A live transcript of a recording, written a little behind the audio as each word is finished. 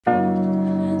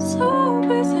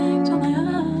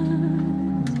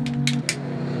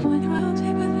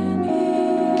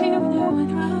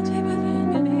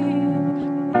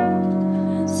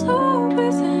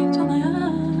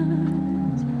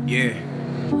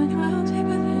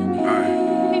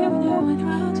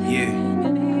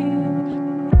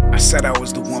I said I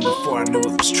was the one before I knew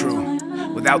it was true.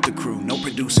 Without the crew, no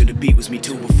producer, the beat was me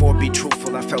too. Before Be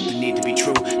Truthful, I felt the need to be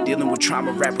true. Dealing with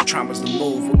trauma, rap with trauma's the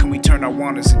move. What can we turn our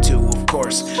wanters into? Of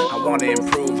course, I wanna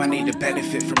improve. I need to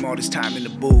benefit from all this time in the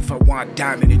booth. I want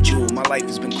diamond and jewel, my life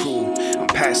has been cruel. I'm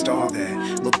past all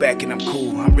that, look back and I'm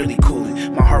cool. I'm really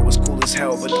coolin'. My heart was cool as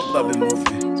hell, but the blood been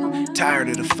moving. Tired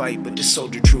of the fight, but this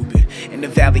soldier trooping. In the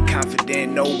valley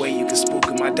confident, no way you can spook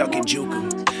him. I duck and juke him.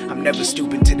 I'm never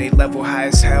stooping to they level high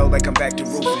as hell, like I'm back to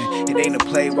roofing. It ain't a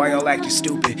play, why y'all acting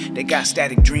stupid? They got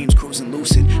static dreams, cruising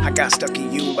lucid. I got stuck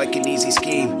in you like an easy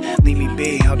scheme. Leave me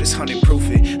be, I'll just 100-proof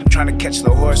it. I'm trying to catch the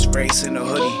horse race in a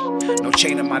hoodie. No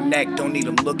chain on my neck, don't need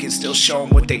them looking, still show them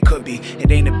what they could be. It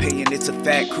ain't opinion, it's a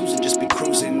fact, cruising just be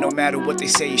cruising, no matter what they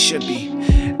say it should be.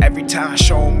 Every time I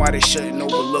show them why they shouldn't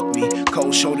overlook me.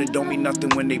 Cold shoulder don't mean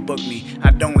nothing when they book me.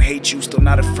 I don't hate you, still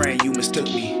not a friend, you mistook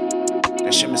me.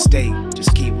 That's your mistake,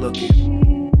 just keep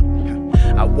looking.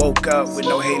 I woke up with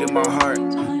no hate in my heart.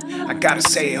 I gotta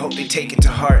say it, hope they take it to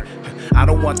heart. I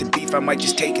don't want the beef, I might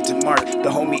just take it to Mark. The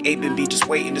homie Ape and B just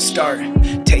waiting to start.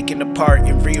 Taking apart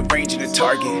and rearranging the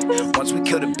target. Once we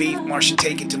kill the beef, Martian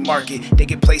take it to market. They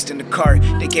get placed in the cart,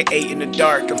 they get ate in the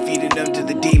dark. I'm feeding them to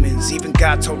the demons. Even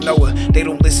God told Noah, they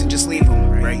don't listen, just leave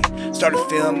them, right? Started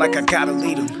feeling like I gotta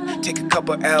lead them. Take a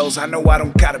couple L's, I know I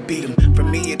don't gotta beat them. For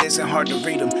me it isn't hard to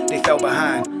read them, they fell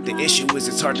behind. The issue is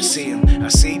it's hard to see them. I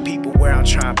see people where I'm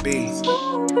trying to be.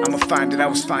 I'ma find that I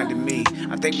was finding me.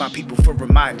 I thank my people for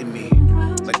reminding me.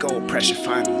 Let go of pressure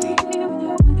finally.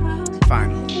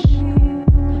 Finally.